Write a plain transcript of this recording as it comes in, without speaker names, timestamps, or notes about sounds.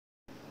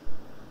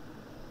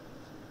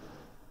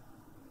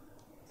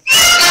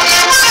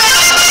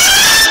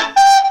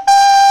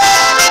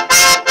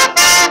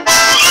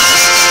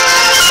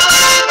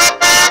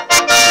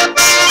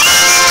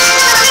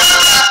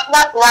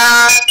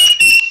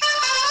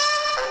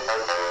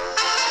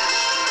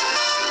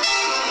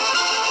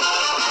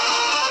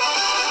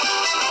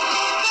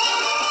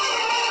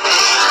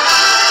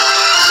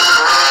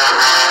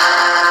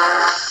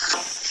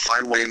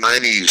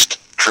9 east,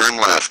 turn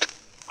left.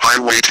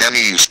 Highway 10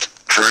 east,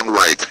 turn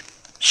right.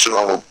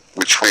 So,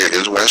 which way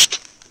is west?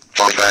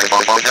 Raffle.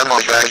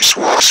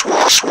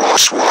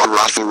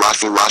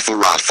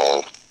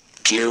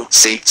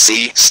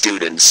 QCC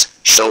students,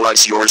 show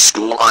us your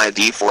school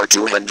ID for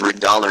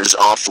 $200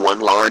 off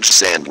one large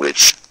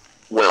sandwich.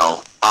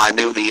 Well, I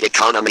knew the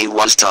economy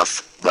was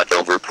tough, but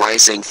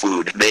overpricing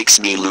food makes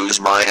me lose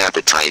my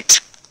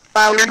appetite.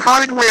 Our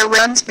hardware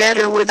runs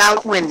better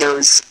without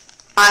Windows.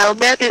 I'll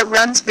bet it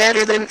runs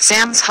better than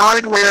Sam's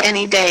hardware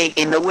any day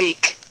in the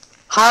week.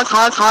 Ha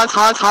ha ha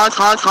ha ha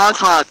ha ha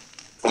ha.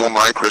 Oh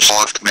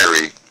Microsoft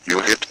Mary, you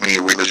hit me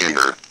with a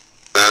zinger.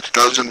 That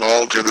doesn't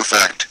alter the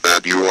fact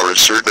that you are a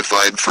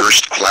certified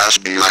first-class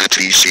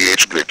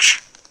bitch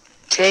bitch.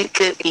 Take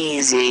it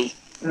easy,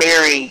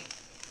 Mary.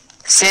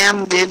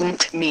 Sam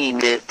didn't mean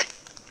it.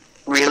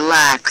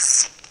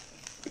 Relax.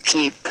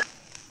 Keep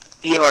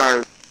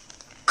your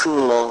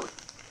cool.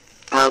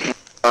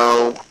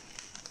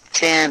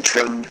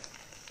 Tantrum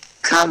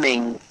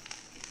coming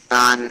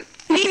on.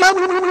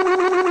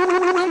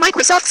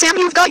 Microsoft Sam,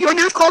 you've got your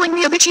nerve calling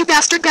me a bitch, you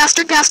bastard.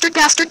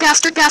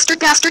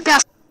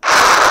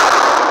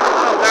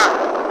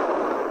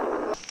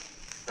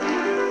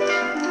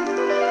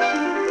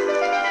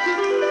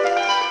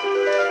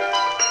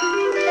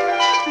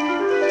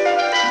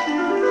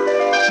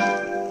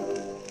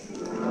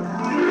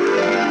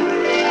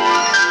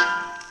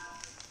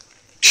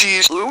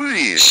 Jeez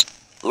Louise!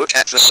 Look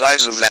at the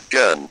size of that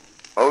gun.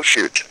 Oh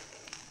shoot.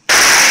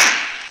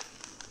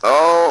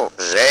 Oh,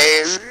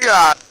 they've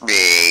got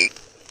me.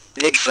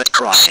 Bigfoot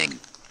crossing.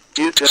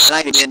 Due to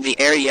sightings in the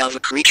area of a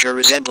creature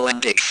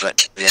resembling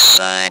Bigfoot, this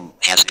sign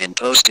has been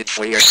posted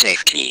for your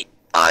safety.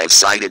 I've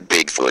sighted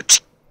Bigfoot.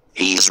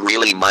 He's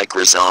really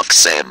Microsoft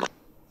Sam.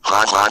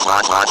 Ha ha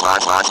ha ha ha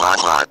ha ha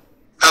ha.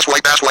 That's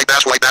white.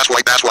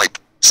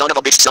 Son of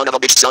a bitch, son of a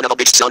bitch, son of a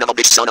bitch, son of a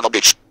bitch, son of a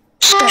bitch.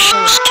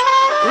 Specialist.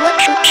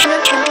 Electric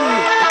shock can be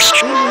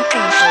extremely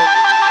painful.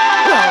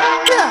 Well,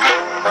 duh.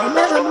 I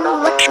never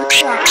knew electric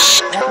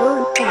shocks that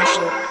weren't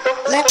painful.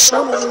 That's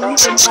one of the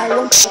reasons I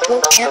won't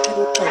support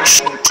capital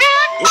punishment.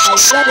 If I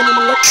sat in an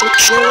electric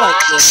chair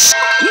like this,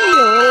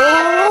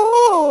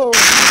 yo,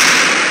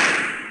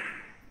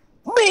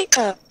 wake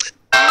up.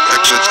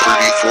 Exit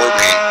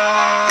 34B.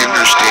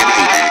 Interstate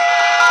 80.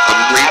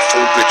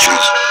 Ungrateful bitches,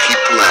 keep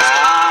left.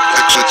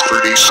 Exit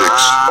 36.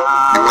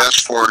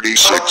 US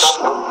 46.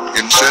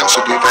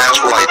 Insensitive ass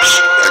wipes,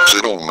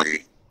 exit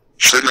only.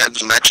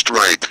 Shitheads next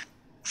right.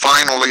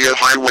 Finally a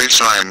highway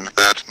sign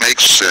that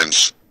makes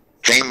sense.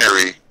 Hey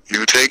Mary,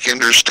 you take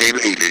Interstate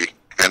 80,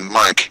 and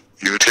Mike,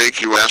 you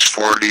take US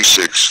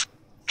 46.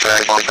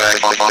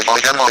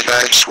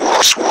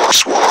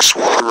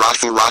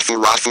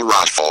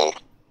 Raffle.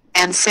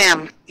 And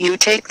Sam, you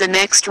take the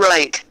next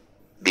right.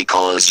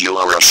 Because you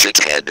are a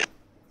shithead.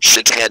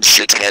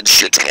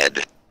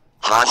 Shithead.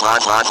 Ha ha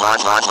ha ha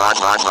ha ha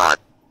ha ha.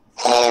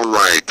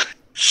 Alright,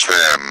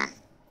 Sam.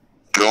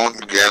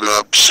 Don't get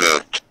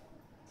upset.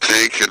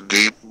 Take a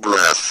deep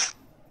breath.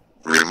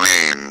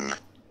 Remain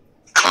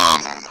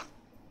calm.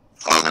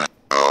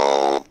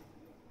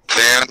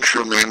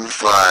 Tantrum in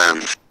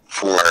 5,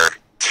 4,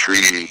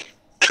 3,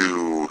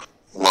 2,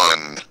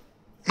 1.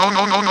 No,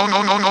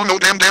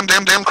 damn,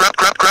 crap.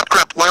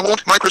 Why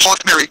won't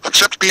Microsoft Mary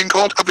accept being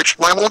called a bitch?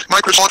 Why won't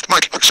Microsoft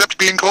Mike accept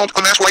being called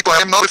an asswipe?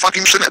 I am not a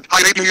fucking shithead.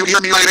 I hate you, hear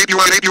me? I hate you.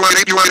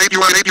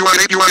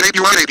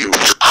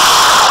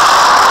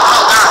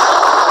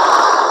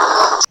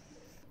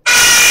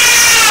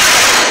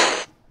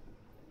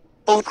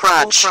 Oh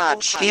crotch,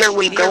 here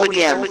we go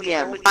again.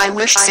 I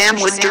wish Sam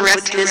would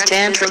direct his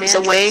tantrums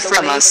away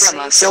from us,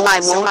 so I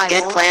won't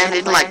get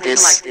planted like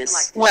this.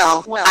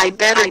 Well, I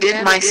better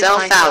dig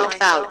myself out.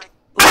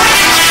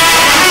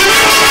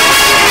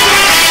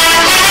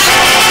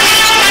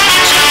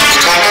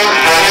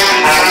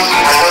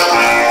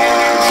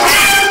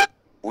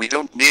 We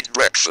don't need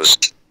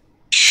breakfast.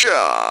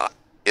 Sure.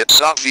 It's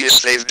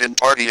obvious they've been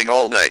partying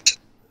all night.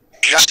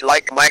 Just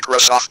like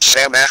Microsoft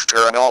Sam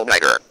after an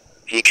all-nighter.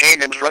 He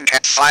came in drunk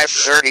at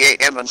 5:30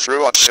 a.m. and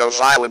threw up so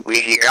violently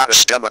he got a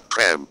stomach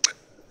cramp.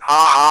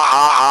 Ha ha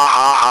ha ha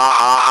ha ha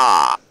ha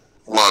ha.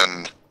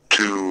 1,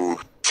 2,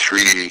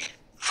 3,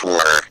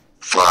 4,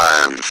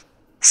 5.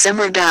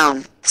 Simmer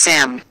down,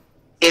 Sam.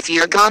 If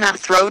you're gonna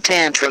throw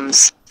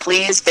tantrums,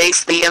 please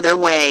face the other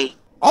way.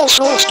 All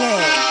Souls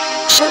Day.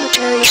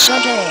 Cemetery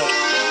Sunday.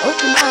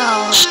 Open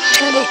house,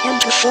 10 a.m.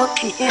 to 4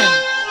 p.m.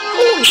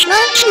 Holy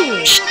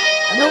snapsies!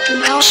 An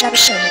open house at a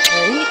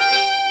cemetery?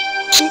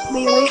 Keep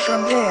me away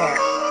from there.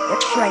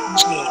 It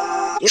frightens me.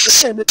 If a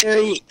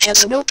cemetery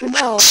has an open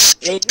house,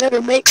 they'd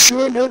better make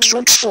sure no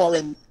drunks fall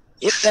in.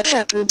 If that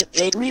happened,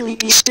 they'd really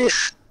be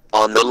stiff.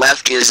 On the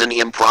left is an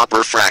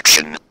improper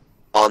fraction.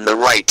 On the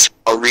right,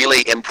 a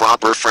really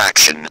improper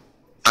fraction.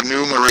 A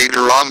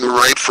numerator on the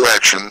right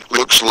fraction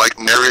looks like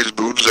Mary's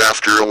boobs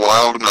after a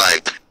wild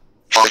night.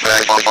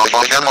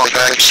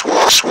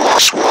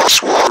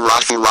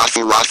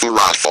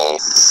 Raffle.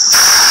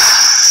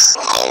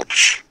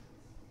 Ouch.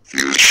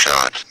 You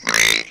shot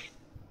me.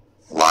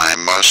 Why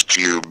must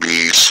you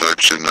be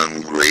such an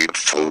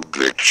ungrateful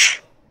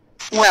bitch?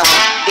 Well,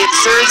 it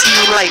serves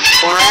you right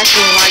for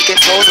acting like a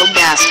total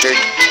bastard.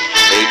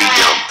 Baby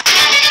dump.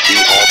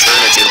 The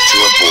alternative to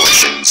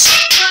abortions.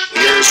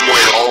 Here's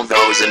where all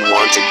those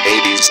unwanted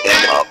babies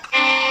end up.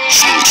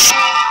 Sheesh.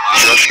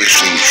 Just the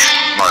sheesh,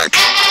 Mike.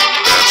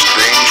 That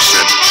strange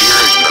scent here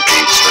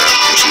indicates that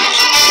this is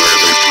where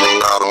they throw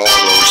out all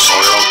those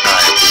soiled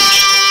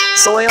diapers.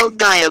 Soiled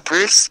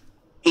diapers?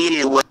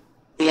 Ew.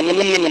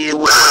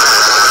 Ew.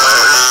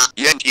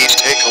 Yankees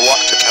take a walk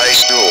to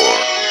Ty's door.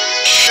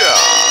 Sha.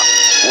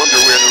 Wonder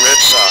where the Red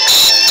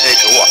Sox take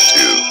a walk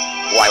to.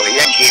 While the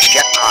Yankees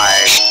get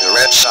ties, the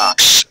Red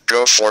Sox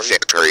go for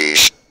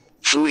victories.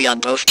 Phooey on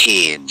both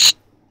teams.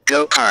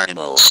 Go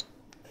Cardinals.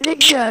 Big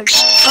Jugs,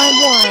 I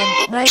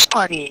won. Nice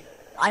party.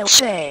 I'll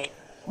say.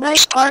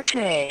 Nice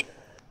party.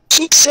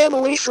 Keep Sam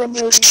away from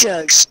those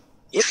jugs.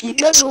 If he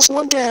guzzles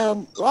one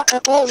down, lock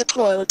up all the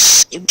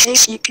toilets in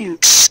case he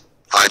pukes.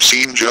 I've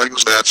seen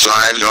jugs that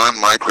size on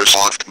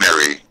Microsoft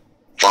Mary.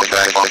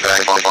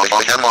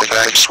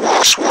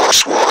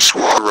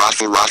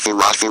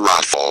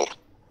 Raffle.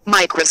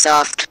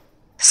 Microsoft.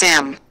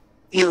 Sam.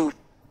 You.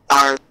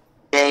 Are.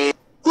 A.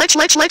 Lich.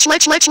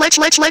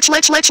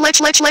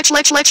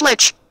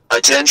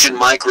 Attention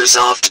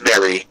Microsoft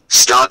Mary,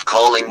 stop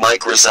calling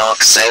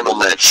Microsoft Sam a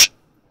lich.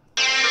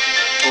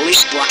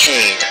 Police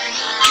blockade.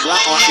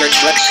 Drop off your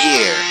drugs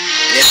here.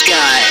 This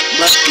guy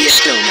must be a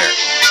stoner.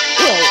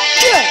 Whoa,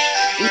 yeah.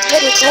 We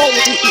better call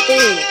the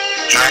DEA.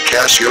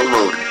 Jackass Hill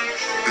Road.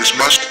 This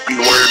must be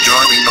where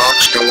Johnny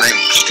Knoxville and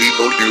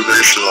Steve-O do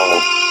their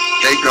show.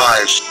 Hey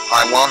guys,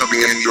 I wanna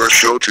be in your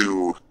show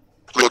too.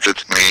 Look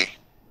at me.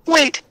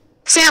 Wait.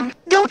 Sam,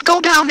 don't go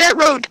down that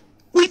road.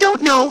 We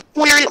don't know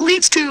where it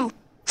leads to.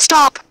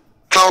 Stop.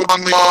 Come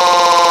on.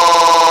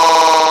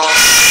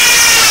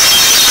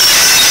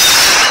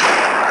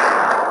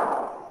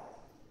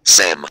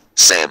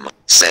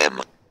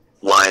 Sam.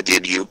 Why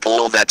did you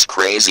pull that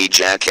crazy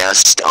jackass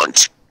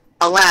stunt?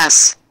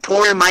 Alas,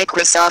 poor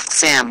Microsoft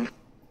Sam.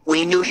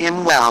 We knew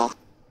him well.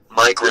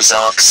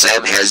 Microsoft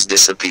Sam has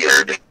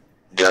disappeared.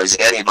 Does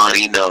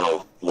anybody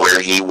know where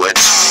he went?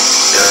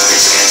 Does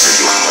this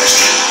answer your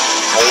question?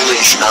 Holy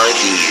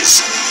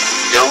shnikes.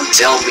 Don't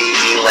tell me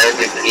he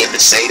landed in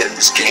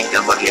Satan's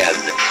kingdom again.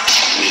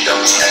 We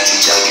don't have to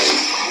tell you.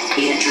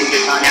 He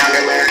intruded on our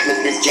lair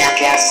with this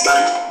jackass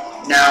stunt.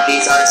 Now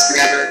he's ours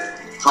forever.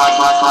 Hot.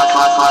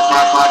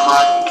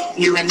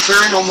 You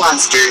infernal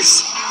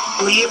monsters.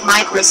 Leave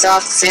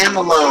Microsoft Sam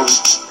alone.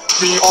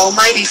 The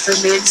Almighty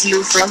forbids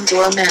you from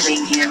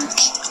tormenting him.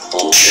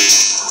 Bullshit.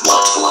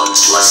 What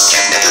belongs to us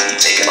can never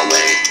be taken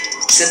away.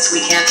 Since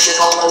we can't shit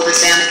all over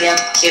Sam again,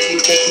 if you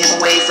take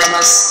him away from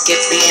us,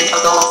 it's the end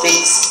of all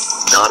things.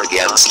 Not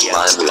against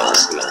my will.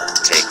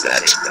 Take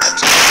that.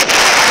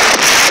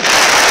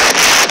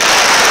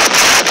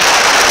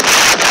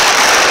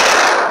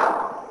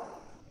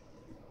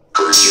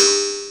 Curse you.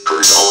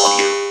 Curse all of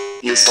you.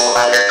 You stole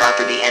our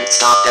property and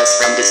stopped us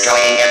from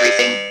destroying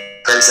everything.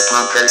 Curse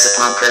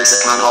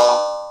upon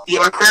all.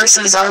 Your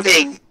curses are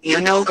vain, you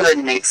no good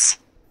nicks.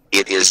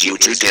 It is you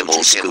two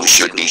devils who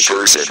should be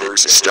cursed,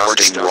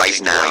 starting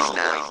right now.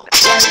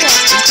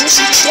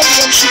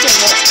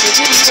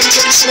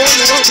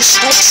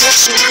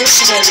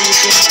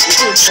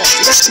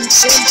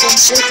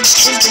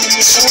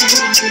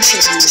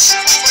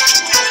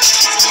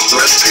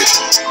 Brad Pitt,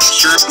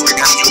 circling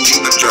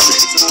Angelina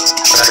Jolie.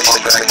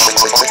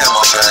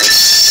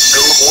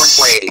 No horn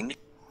playing?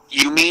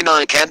 You mean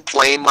I can't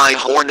play my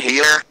horn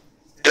here?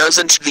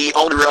 Doesn't the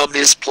owner of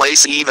this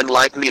place even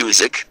like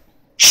music?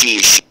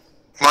 Sheesh.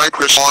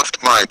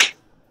 Microsoft Mike.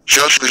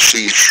 Just the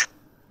sheesh.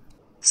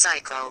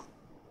 Psycho.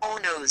 Oh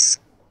noes.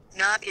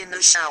 Not in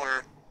the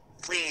shower.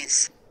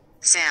 Please.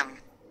 Sam.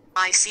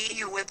 I see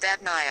you with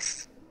that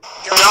knife.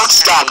 Don't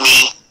stab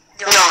me.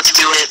 Don't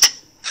do it.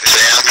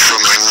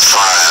 Tantrum in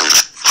 5,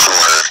 4,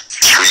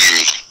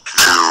 3,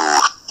 2,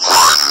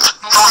 1.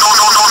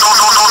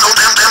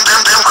 No,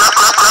 damn, crap,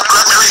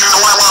 Mary, you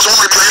know I was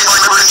only playing, I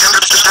never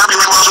intended to stab you,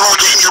 it was all a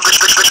game, you bitch.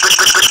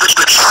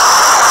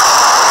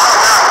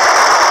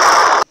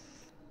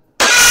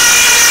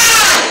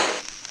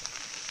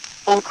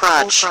 Oh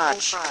crotch.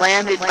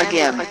 Planned it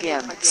again.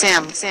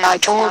 Sam, I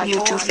told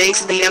you to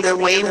face the other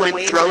way when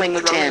throwing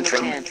a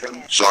tantrum.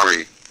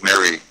 Sorry,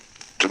 Mary.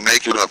 To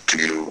make it up to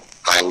you,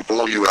 I'll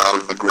pull you out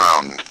of the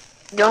ground.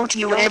 Don't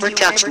you ever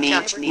touch me,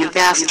 you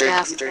bastard.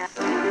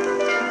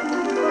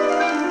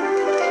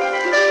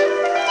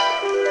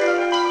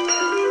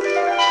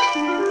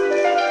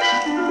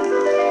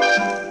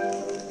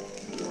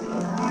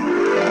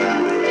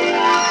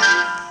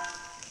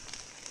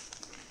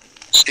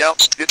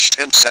 Scouts pitch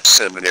tents at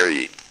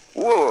seminary.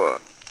 Whoa!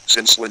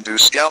 Since when do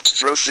scouts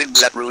throw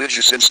things at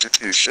religious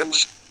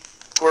institutions?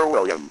 Poor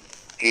William.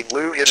 He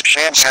blew his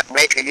chance at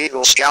making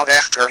Eagle Scout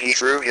after he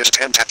threw his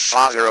tent at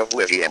Father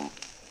Oblivion.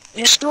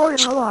 This door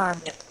is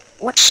alarmed.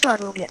 What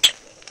startled it?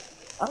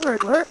 A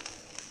burglar?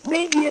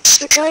 Maybe it's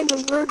the kind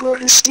of burglar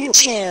who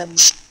steals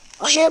hams.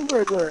 A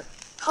hamburglar.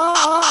 Ha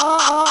ha ha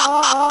ha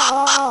ha ha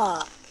ha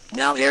ha.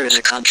 Now there is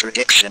a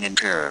contradiction in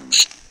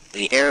terms.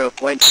 The arrow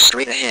points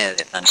straight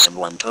ahead and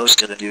someone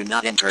posted a do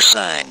not enter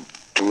sign.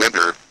 To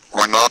enter,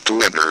 or not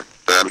to enter,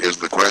 that is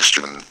the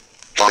question.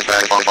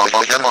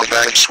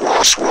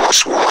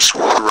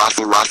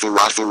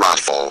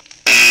 Raffle.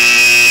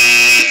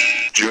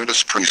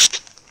 Judas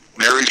Priest.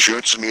 Mary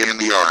shoots me in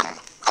the arm.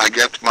 I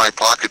get my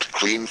pocket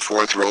cleaned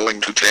for throwing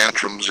two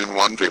tantrums in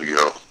one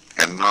video.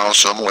 And now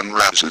someone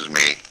razzes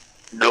me.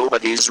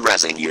 Nobody's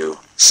razzing you,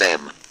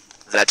 Sam.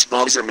 That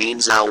buzzer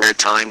means our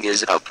time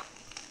is up.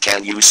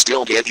 Can you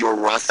still get your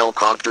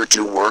Rafflecopter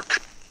to work?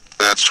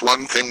 That's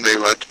one thing they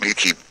let me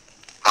keep.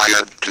 I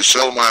had to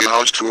sell my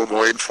house to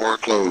avoid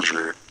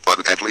foreclosure,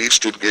 but at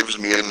least it gives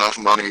me enough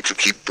money to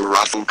keep the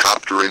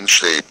Rafflecopter in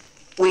shape.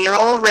 We are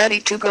all ready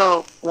to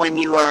go when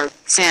you are,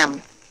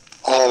 Sam.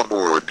 All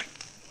aboard.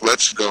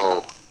 Let's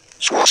go.